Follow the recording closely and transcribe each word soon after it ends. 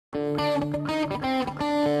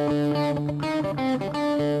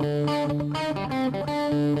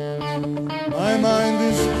My mind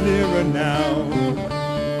is clearer now.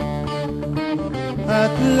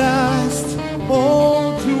 At last,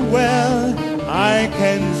 all too well, I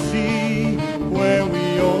can see where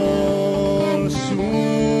we all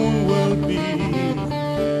soon will be.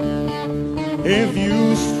 If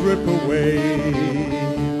you strip away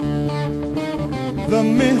the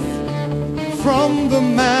myth from the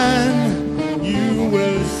man, you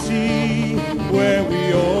will see where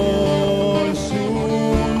we all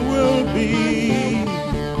soon will be.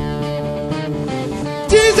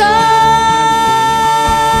 Jesus!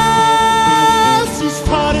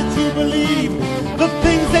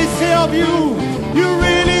 Of you, you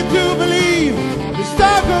really do believe the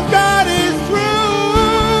stuff of God is true,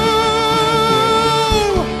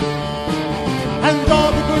 and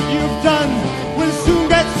all the good you've done will soon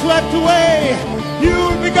get swept away.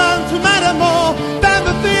 You've begun to matter more than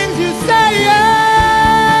the things you say.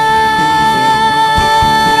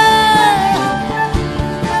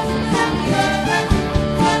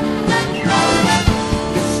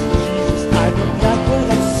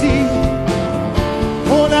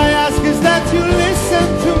 You listen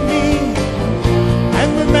to me and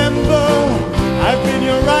remember, I've been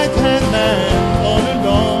your right-hand man all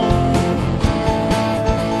along.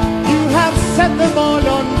 You have set them all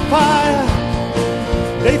on fire.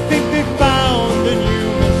 They think they found a new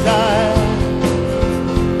Messiah,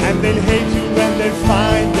 and they'll hate you when they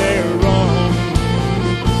find they're wrong.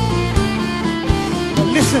 But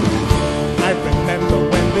listen, I remember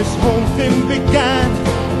when this whole thing began.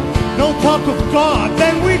 No talk of God,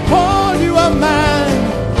 then we call you a man.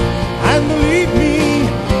 And believe me,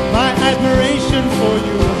 my admiration for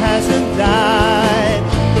you hasn't died.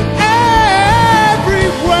 But every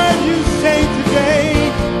word you say today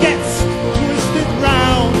gets twisted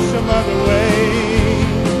round some other way,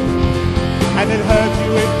 and it hurts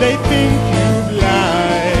you if they think you've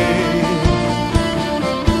lied.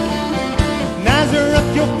 Nazareth,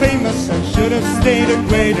 you're famous and should have stayed a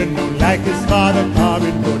greater, known like his father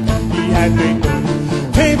Carvin would. Had been good.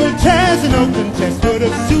 Table chairs and open chests would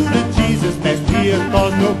have suited Jesus best. He has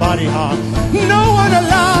caused nobody harm, no one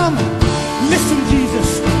alarm. Listen,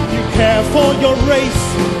 Jesus, you care for your race.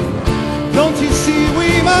 Don't you see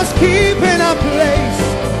we must keep in our place?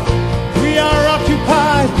 We are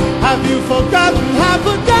occupied. Have you forgotten how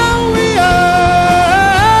far down we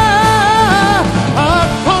are?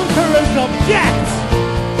 Conquerors object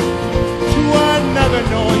to another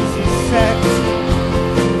noisy sect,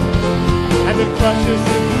 and it crushes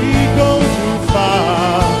if we go too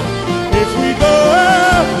far. If we go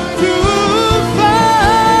too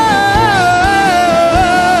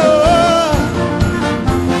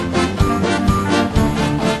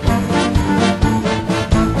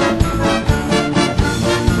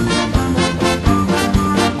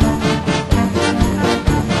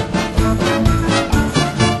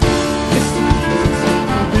Listen,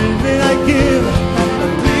 the believing I give,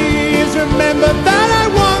 but please remember that I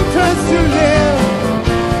want us to live.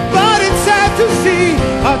 But it's sad to see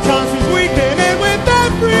our chances weakening with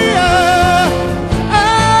every year.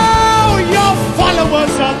 Oh, your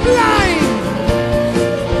followers are blind.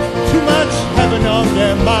 Too much heaven on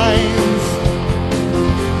their minds.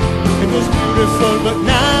 It was beautiful, but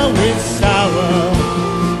now it's sour.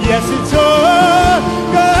 Yes, it's all